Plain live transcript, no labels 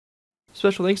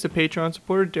Special thanks to Patreon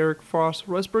supporter Derek Frost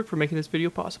Westbrook for making this video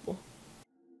possible.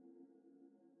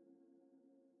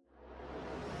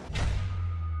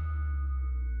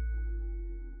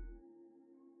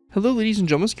 Hello ladies and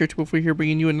gentlemen, Scared204 here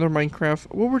bringing you another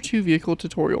Minecraft World War II vehicle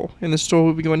tutorial. In this tutorial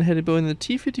we'll be going ahead and building the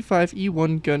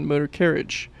T55E1 Gun Motor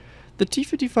Carriage. The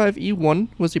T55E1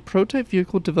 was a prototype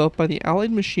vehicle developed by the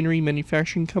Allied Machinery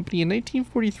Manufacturing Company in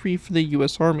 1943 for the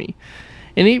US Army.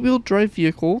 An 8-wheel drive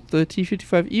vehicle, the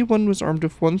T55E1 was armed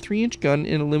with one 3-inch gun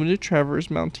and a limited traverse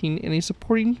mounting and a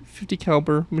supporting 50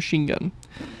 caliber machine gun.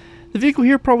 The vehicle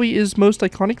here probably is most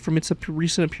iconic from its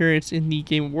recent appearance in the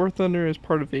game War Thunder as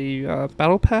part of a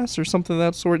battle pass or something of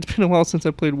that sort. It's been a while since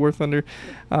I played War Thunder,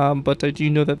 but I do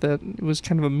know that it was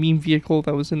kind of a meme vehicle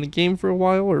that was in the game for a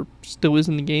while, or still is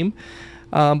in the game.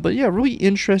 But yeah, really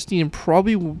interesting and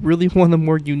probably really one of the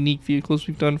more unique vehicles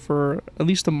we've done for at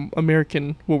least the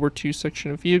American World War II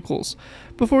section of vehicles.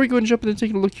 Before we go and jump in and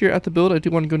take a look here at the build, I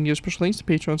do want to go and give special thanks to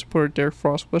Patreon supporter Derek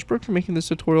Frost Westbrook for making this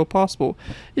tutorial possible.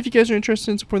 If you guys are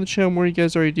interested in supporting the channel more, you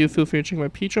guys already do, feel free to check my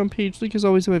Patreon page. Link is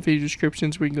always in my video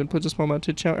descriptions, where you can go and pledge a small amount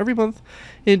to the channel every month,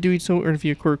 and doing so earn a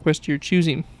vehicle request to your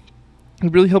choosing.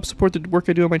 It really helps support the work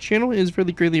I do on my channel. It is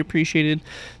really greatly appreciated,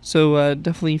 so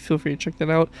definitely feel free to check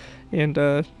that out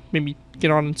and maybe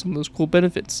get on some of those cool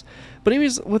benefits. But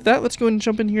anyways, with that, let's go ahead and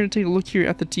jump in here and take a look here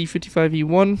at the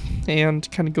T55E1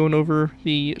 and kind of going over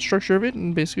the structure of it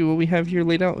and basically what we have here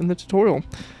laid out in the tutorial.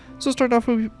 So starting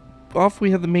off,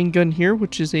 we have the main gun here,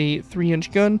 which is a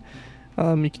 3-inch gun.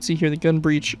 You can see here the gun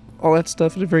breech, all that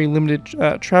stuff at a very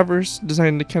limited traverse,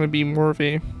 designed to kind of be more of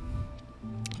a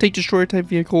tank destroyer type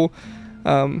vehicle.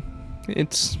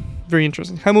 It's very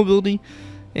interesting. High mobility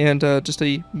and just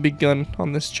a big gun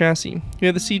on this chassis. You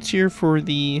have the seats here for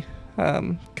the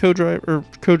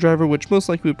co-driver, which most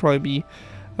likely would probably be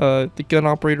the gun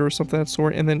operator or something of that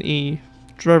sort, and then a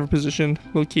driver position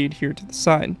located here to the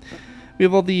side. We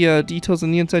have all the details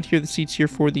on the inside here. The seats here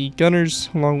for the gunners,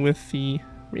 along with the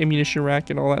ammunition rack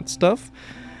and all that stuff.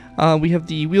 We have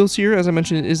the wheels here. As I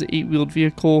mentioned, it is an 8-wheeled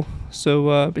vehicle,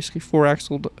 so basically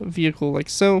 4-axled vehicle like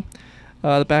so.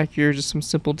 The back here, just some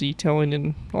simple detailing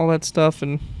and all that stuff,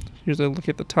 and here's a look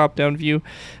at the top-down view.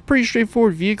 Pretty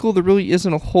straightforward vehicle. There really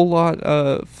isn't a whole lot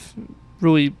of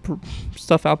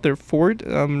stuff out there for it.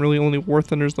 Really only War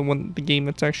Thunder is the game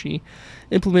that's actually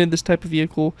implemented this type of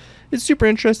vehicle. It's super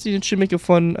interesting. It should make a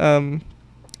fun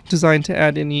design to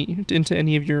add into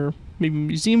any of your maybe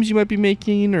museums you might be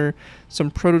making, or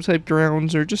some prototype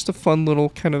grounds, or just a fun little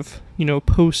kind of, you know,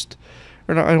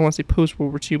 I don't want to say post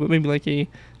World War II, but maybe like a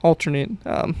alternate,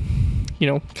 you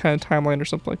know, kind of timeline or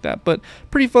something like that. But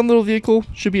pretty fun little vehicle,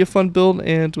 should be a fun build,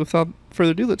 and without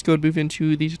further ado, let's go and move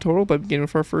into the tutorial by beginning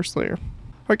with our first layer.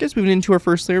 Alright guys, moving into our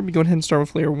first layer, we go ahead and start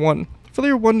with layer 1. For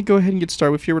layer 1, go ahead and get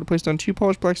started with here. We're going to place down 2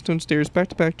 polished black stone stairs back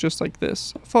to back just like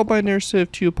this, followed by an air set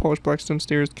of 2 polished black stone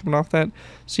stairs coming off that,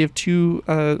 so you have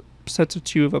 2 sets of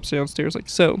 2 of upside down stairs like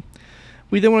so.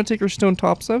 We then want to take our stone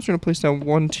top slabs. We're going to place down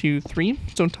 1, 2, 3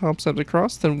 stone top slabs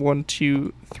across, then 1,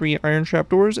 2, 3 iron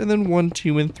trapdoors, and then 1,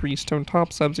 2, and 3 stone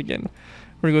top slabs again.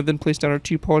 We're going to then place down our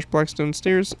 2 polished black stone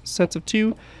stairs, sets of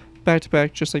 2, back to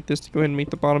back, just like this, to go ahead and make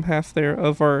the bottom half there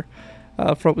of our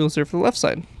front wheels there for the left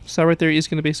side. So that right there is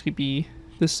going to basically be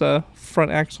this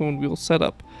front axle and wheel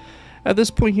setup. At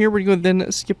this point here, we're going to then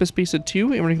skip a space of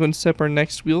 2, and we're going to go and set up our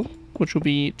next wheel, which will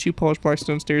be 2 polished black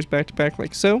stone stairs back to back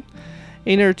like so.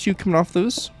 Another 2 coming off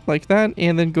those, like that,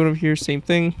 and then going over here, same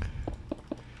thing,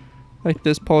 like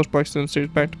this, polished black stone stairs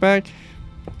back to back,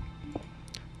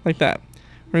 like that.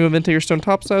 We're going to then take our stone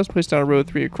top slabs, place down a row of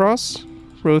 3 across,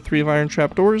 row 3 of iron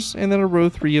trapdoors, and then a row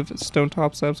 3 of stone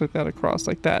top slabs like that across,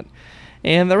 like that.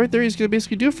 And that right there is going to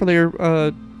basically do it for layer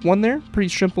 1 there. Pretty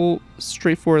simple,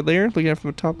 straightforward layer. Looking at it from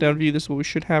a top-down view, this is what we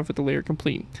should have with the layer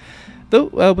complete.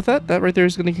 Though, with that right there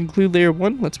is going to conclude layer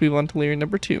 1. Let's move on to layer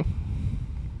number 2.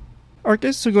 Alright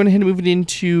guys, so going ahead and moving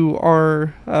into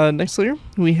our next layer,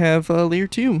 we have layer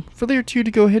 2. For layer 2, to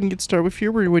go ahead and get started with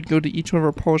here, we would go to each one of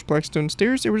our polished black stone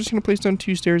stairs, and we're just going to place down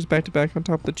 2 stairs back to back on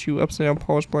top of the 2 upside down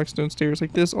polished black stone stairs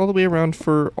like this, all the way around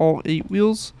for all 8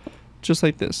 wheels, just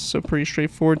like this. So pretty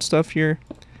straightforward stuff here,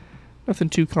 nothing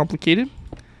too complicated.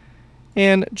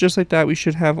 And just like that, we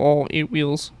should have all 8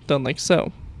 wheels done like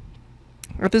so.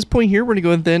 At this point here, we're going to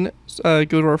go and then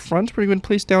go to our front. We're going to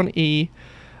place down a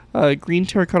green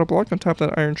terracotta block on top of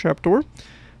that iron trapdoor,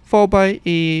 followed by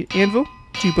a anvil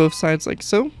to both sides like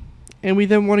so. And we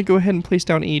then want to go ahead and place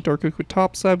down a dark oak with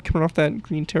top slab coming off that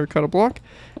green terracotta block,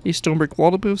 a stone brick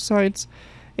wall to both sides,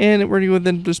 and we're going to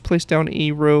then just place down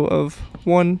a row of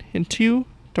 1 and 2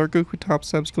 dark oak with top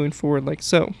slabs going forward like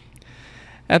so.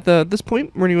 At this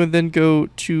point, we're going to then go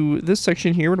to this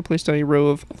section here. We're going to place down a row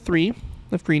of 3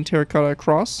 of green terracotta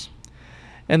across.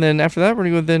 And then after that, we're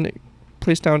going to go then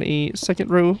place down a second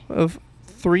row of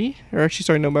 3, or actually,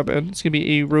 sorry, no, my bad. It's going to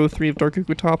be a row 3 of dark oak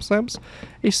with top slabs,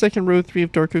 a second row 3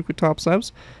 of dark oak with top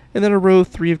slabs, and then a row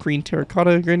 3 of green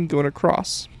terracotta, again going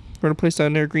across. We're going to place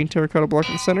down there a green terracotta block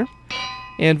in the center,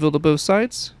 anvil to both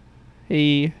sides,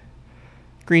 a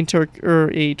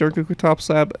a dark oak with top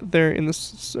slab there in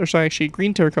this, or sorry, actually a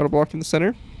green terracotta block in the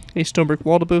center, a stone brick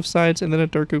wall to both sides, and then a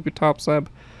dark oak with top slab,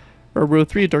 or row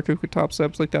 3 of dark oak with top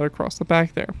slabs like that across the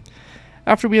back there.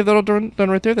 After we have that all done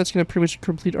right there, that's going to pretty much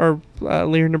complete our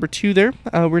layer number 2 there.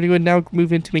 We're going to go ahead and now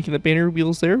move into making the banner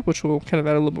wheels there, which will kind of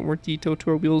add a little bit more detail to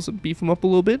our wheels and beef them up a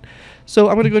little bit. So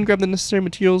I'm going to go ahead and grab the necessary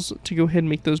materials to go ahead and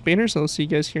make those banners, and I'll see you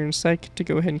guys here in a sec to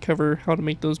go ahead and cover how to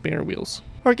make those banner wheels.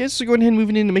 Alright guys, so going ahead and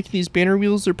moving into making these banner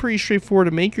wheels. They're pretty straightforward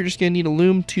to make. You're just going to need a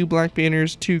loom, 2 black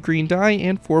banners, 2 green dye,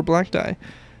 and 4 black dye.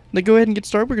 Now go ahead and get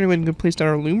started. We're going to go ahead and place down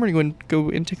our loom. We're going to go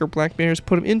and take our black banners,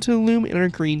 put them into the loom and our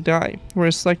green dye. We're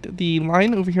going to select the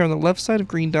line over here on the left side of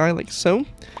green dye like so.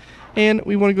 And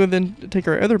we want to go then take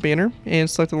our other banner and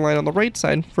select the line on the right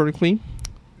side vertically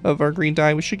of our green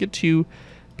dye. We should get 2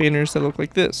 banners that look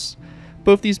like this.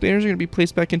 Both these banners are going to be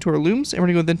placed back into our looms, and we're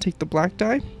going to go then take the black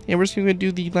dye, and we're just going to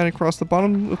do the line across the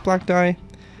bottom with black dye,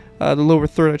 the lower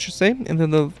third I should say, and then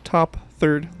the top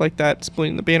third like that,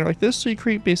 splitting the banner like this. So you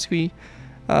create basically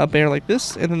a banner like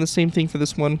this, and then the same thing for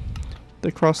this one,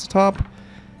 across the top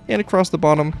and across the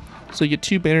bottom. So you get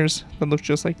 2 banners that look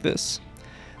just like this.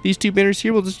 These 2 banners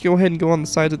here will just go ahead and go on the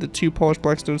sides of the 2 polished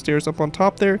black stone stairs up on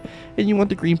top there, and you want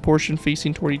the green portion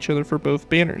facing toward each other for both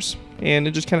banners. And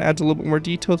it just kind of adds a little bit more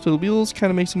detail to the wheels, kind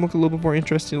of makes them look a little bit more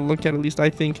interesting to look at least I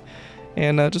think,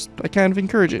 and I kind of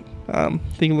encourage it. I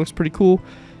think it looks pretty cool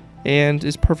and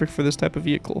is perfect for this type of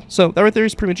vehicle. So that right there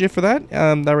is pretty much it for that.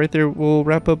 That right there will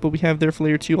wrap up what we have there for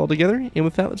layer 2 altogether, and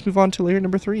with that let's move on to layer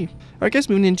number 3. Alright guys,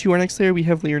 moving into our next layer, we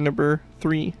have layer number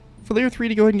 3. For layer 3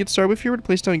 to go ahead and get started with here, we're going to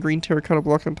place down a green terracotta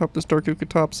block on top of this dark oak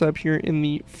top slab here in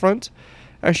the front.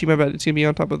 Actually, my bad, it's going to be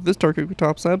on top of this dark oak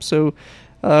top slab, so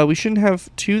we shouldn't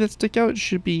have 2 that stick out. It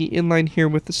should be in line here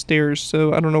with the stairs,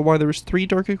 so I don't know why there was 3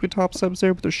 dark oak top slabs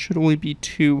there, but there should only be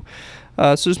 2.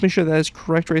 So just make sure that is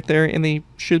correct right there, and they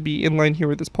should be in line here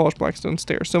with this polished blackstone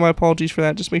stair. So my apologies for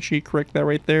that, just make sure you correct that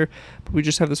right there. But we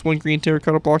just have this one green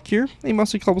terracotta block here, a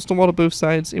mossy cobblestone wall to both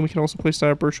sides, and we can also place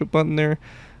down a birchwood button there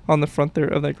on the front there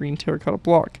of that green terracotta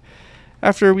block.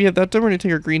 After we have that done, we're going to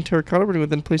take our green terracotta, we're going to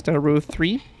then place down a row of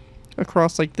 3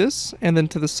 across like this, and then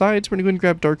to the sides we're going to go and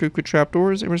grab dark oak with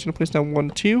trapdoors, and we're just going to place down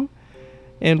 1, 2,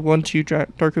 and 1, 2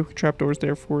 dark oak trapdoors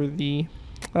there for the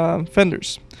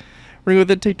fenders. We're going to go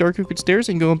then take dark oak stairs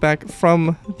and go back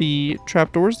from the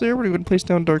trapdoors there. We're going to place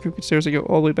down dark oak stairs and go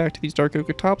all the way back to these dark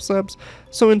oak top slabs.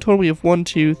 So in total we have 1,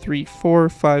 2, 3, 4,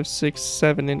 5, 6,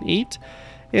 7, and 8.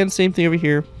 And same thing over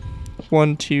here.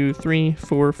 1, 2, 3,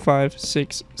 4, 5,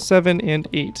 6, 7, and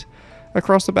 8.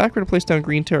 Across the back, we're going to place down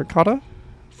green terracotta,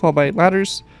 followed by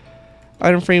ladders,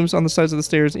 item frames on the sides of the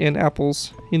stairs, and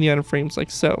apples in the item frames like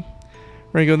so.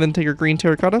 We're going to go then take our green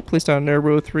terracotta, place down a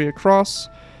row 3 across,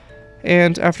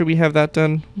 and after we have that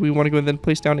done, we want to go and then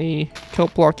place down a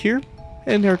kelp block here,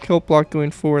 and our kelp block going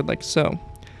forward like so.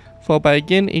 Followed by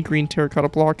again a green terracotta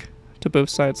block to both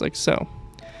sides like so.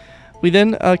 We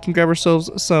then can grab ourselves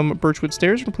some birchwood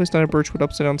stairs. We're going to place down a birchwood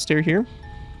upside down stair here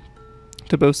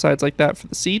to both sides like that for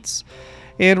the seats.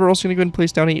 And we're also going to go ahead and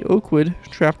place down a oakwood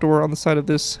trapdoor on the side of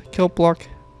this kelp block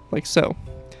like so.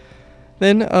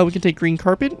 Then we can take green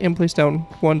carpet and place down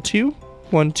 1, 2,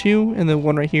 1, 2, and then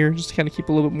 1 right here, just to kind of keep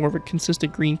a little bit more of a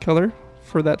consistent green color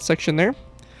for that section there.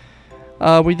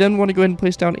 We then want to go ahead and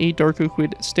place down a dark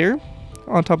oakwood stair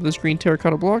on top of this green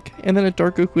terracotta block, and then a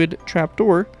dark oakwood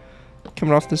trapdoor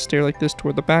coming off this stair like this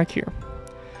toward the back here.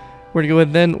 We're going to go ahead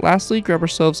and then lastly grab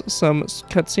ourselves some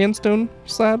cut sandstone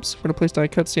slabs. We're going to place down a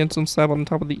cut sandstone slab on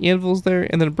top of the anvils there,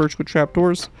 and then birchwood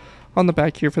trapdoors on the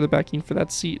back here for the backing for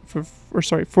that seat,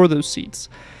 for those seats.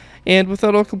 And with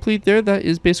that all complete there, that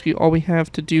is basically all we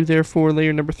have to do there for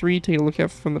layer number 3. Take a look at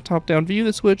from the top down view,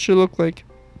 that's what it should look like.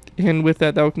 And with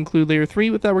that, that will conclude layer 3.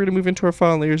 With that, we're going to move into our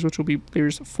final layers, which will be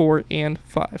layers 4 and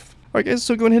 5. Alright guys,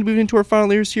 so going ahead and moving into our final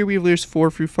layers here, we have layers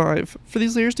 4 through 5. For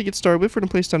these layers to get started with, we're going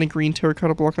to place down a green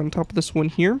terracotta block on top of this one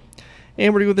here.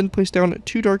 And we're going to go then place down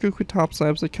 2 dark oak with top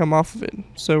slabs that come off of it.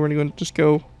 So we're going to just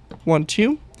go 1,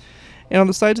 2. And on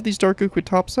the sides of these dark oak with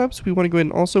top slabs, we want to go ahead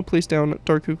and also place down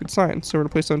dark oak with signs. So we're going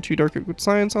to place down 2 dark oak with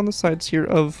signs on the sides here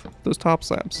of those top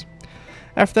slabs.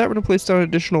 After that, we're going to place down an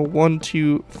additional 1,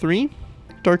 2, 3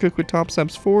 dark oak with top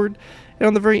slabs forward. And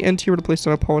on the very end here, we're going to place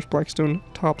down a polished blackstone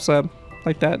top slab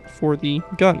like that for the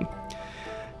gun.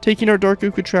 Taking our dark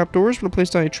oak wood trapdoors, we're going to place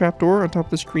down a trapdoor on top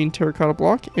of this green terracotta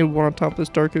block and one on top of this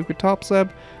dark oak wood top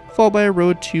slab, followed by a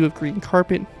row of 2 of green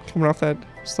carpet coming off that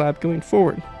slab going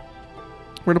forward.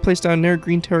 We're going to place down another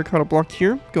green terracotta block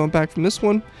here, going back from this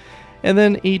one, and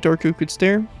then a dark oak wood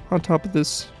stair on top of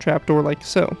this trapdoor like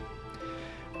so.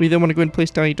 We then want to go ahead and place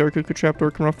down a dark oak wood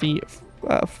trapdoor coming off the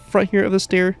front here of the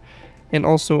stair, and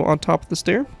also on top of the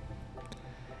stair.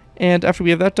 And after we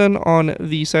have that done on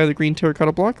the side of the green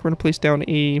terracotta block, we're going to place down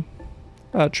a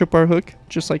tripwire hook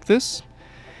just like this.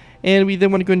 And we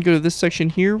then want to go ahead and go to this section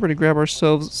here. We're going to grab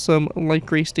ourselves some light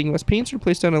gray stainless paint. So we're going to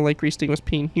place down a light gray stainless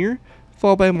paint here,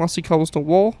 followed by a mossy cobblestone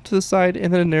wall to the side,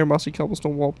 and then another mossy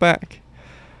cobblestone wall back.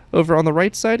 Over on the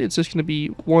right side, it's just going to be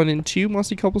 1 and 2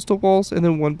 mossy cobblestone walls, and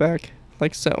then 1 back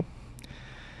like so.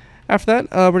 After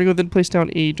that, we're going to go then place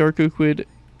down a dark oak wood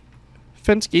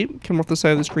fence gate coming off the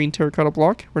side of this green terracotta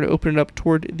block. We're going to open it up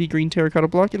toward the green terracotta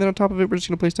block, and then on top of it, we're just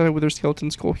going to place down a wither skeleton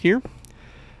skull here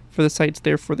for the sights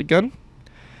there for the gun.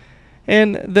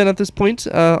 And then at this point,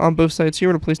 on both sides here,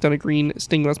 we're going to place down a green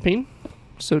stained glass pane.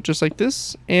 So just like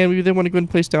this. And we then want to go ahead and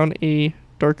place down a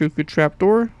dark oak wood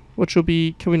trapdoor, which will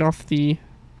be coming off the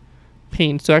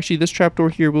pane. So actually, this trapdoor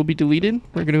here will be deleted.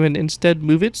 We're going to go ahead and instead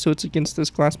move it so it's against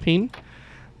this glass pane,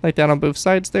 like that on both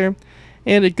sides there.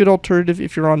 And a good alternative,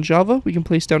 if you're on Java, we can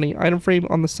place down an item frame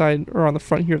on the side or on the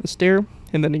front here of the stair,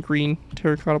 and then a green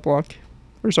terracotta block,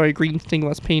 or sorry, green stained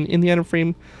glass pane in the item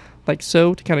frame, like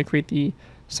so, to kind of create the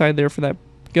side there for that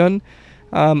gun.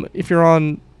 If you're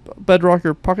on Bedrock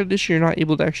or Pocket Edition, you're not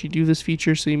able to actually do this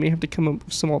feature, so you may have to come up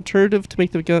with some alternative to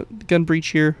make the gun breach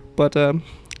here. But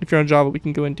if you're on Java, we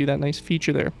can go and do that nice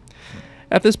feature there.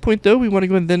 At this point, though, we want to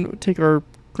go and then take our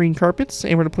green carpets,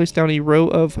 and we're going to place down a row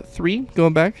of 3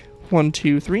 going back. 1,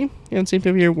 2, 3, and same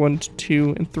time here, 1,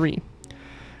 2, and 3.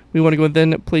 We want to go and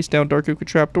then place down dark oak wood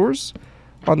trapdoors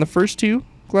on the first 2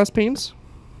 glass panes,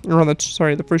 or on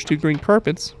the first 2 green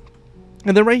carpets.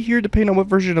 And then right here, depending on what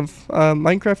version of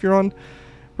Minecraft you're on,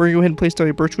 we're going to go ahead and place down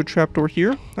a birchwood trapdoor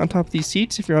here on top of these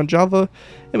seats if you're on Java,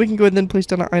 and we can go ahead and then place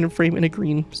down an item frame and a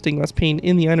green stained glass pane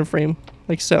in the item frame,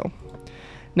 like so.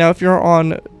 Now, if you're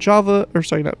on Java, or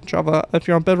sorry, not Java, if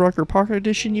you're on Bedrock or Pocket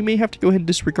Edition, you may have to go ahead and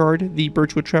disregard the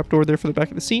birchwood trapdoor there for the back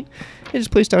of the seat, and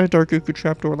just place down a dark oak wood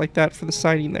trapdoor like that for the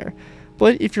siding there.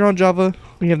 But if you're on Java,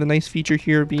 we have the nice feature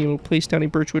here of being able to place down a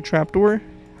birchwood trapdoor,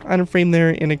 item frame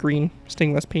there, and a green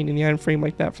stained glass pane in the item frame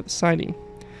like that for the siding.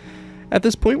 At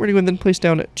this point, we're going to then place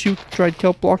down 2 dried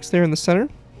kelp blocks there in the center,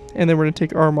 and then we're going to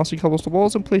take our mossy cobblestone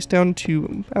walls and place down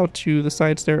out to the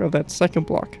sides there of that second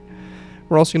block.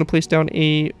 We're also going to place down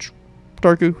a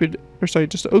dark oak wood, or sorry,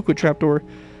 just an oak wood trapdoor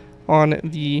on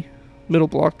the middle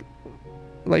block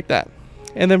like that.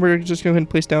 And then we're just going to go ahead and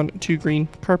place down 2 green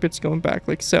carpets going back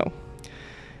like so.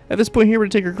 At this point here, we're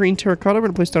going to take our green terracotta, we're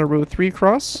going to place down a row of 3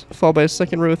 across, followed by a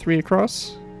second row of 3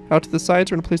 across. Out to the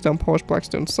sides, we're going to place down polished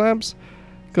blackstone slabs,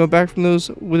 going back from those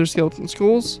wither skeleton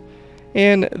skulls,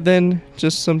 and then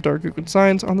just some dark oak wood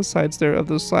signs on the sides there of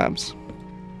those slabs.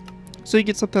 So you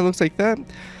get something that looks like that.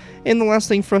 And the last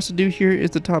thing for us to do here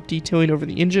is the top detailing over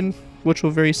the engine, which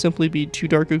will very simply be 2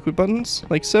 dark oak wood buttons,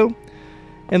 like so,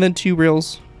 and then 2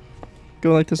 rails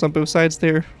go like this on both sides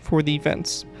there for the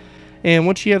vents. And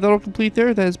once you have that all complete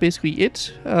there, that is basically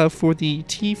it for the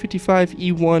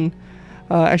T55E1.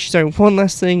 Actually, sorry, one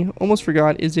last thing, almost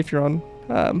forgot, is if you're on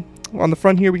the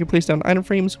front here, we can place down item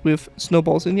frames with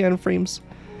snowballs in the item frames.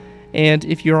 And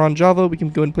if you're on Java, we can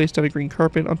go and place down a green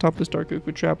carpet on top of this dark oak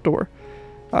wood trapdoor.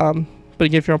 But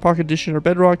again, if you're on Pocket Edition or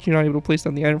Bedrock, you're not able to place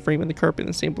down the item frame and the carpet in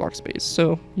the same block space.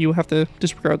 So you have to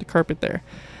disregard the carpet there.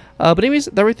 But anyways,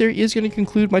 that right there is going to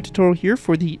conclude my tutorial here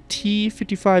for the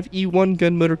T55E1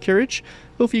 Gun Motor Carriage.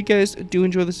 Hopefully you guys do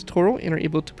enjoy this tutorial and are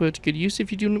able to put it to good use.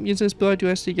 If you do use this build, I do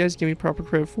ask that you guys give me proper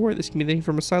credit for it. This can be anything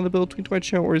from a silent build, tweet to my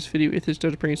channel, or this video if it's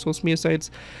judged upon your social media sites.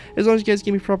 As long as you guys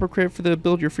give me proper credit for the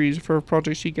build you're free for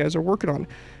projects you guys are working on.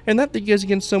 And thank you guys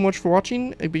again so much for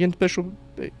watching. A big special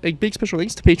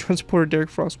thanks to Patreon supporter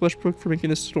Derek Frost Westbrook for making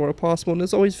this tutorial possible. And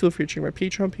as always, feel free to check my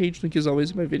Patreon page. Link is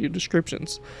always in my video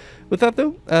descriptions. With that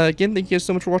though, again, thank you guys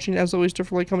so much for watching. As always, don't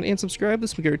forget to like, comment, and subscribe.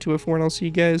 This is McGarry204, and I'll see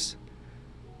you guys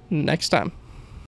next time.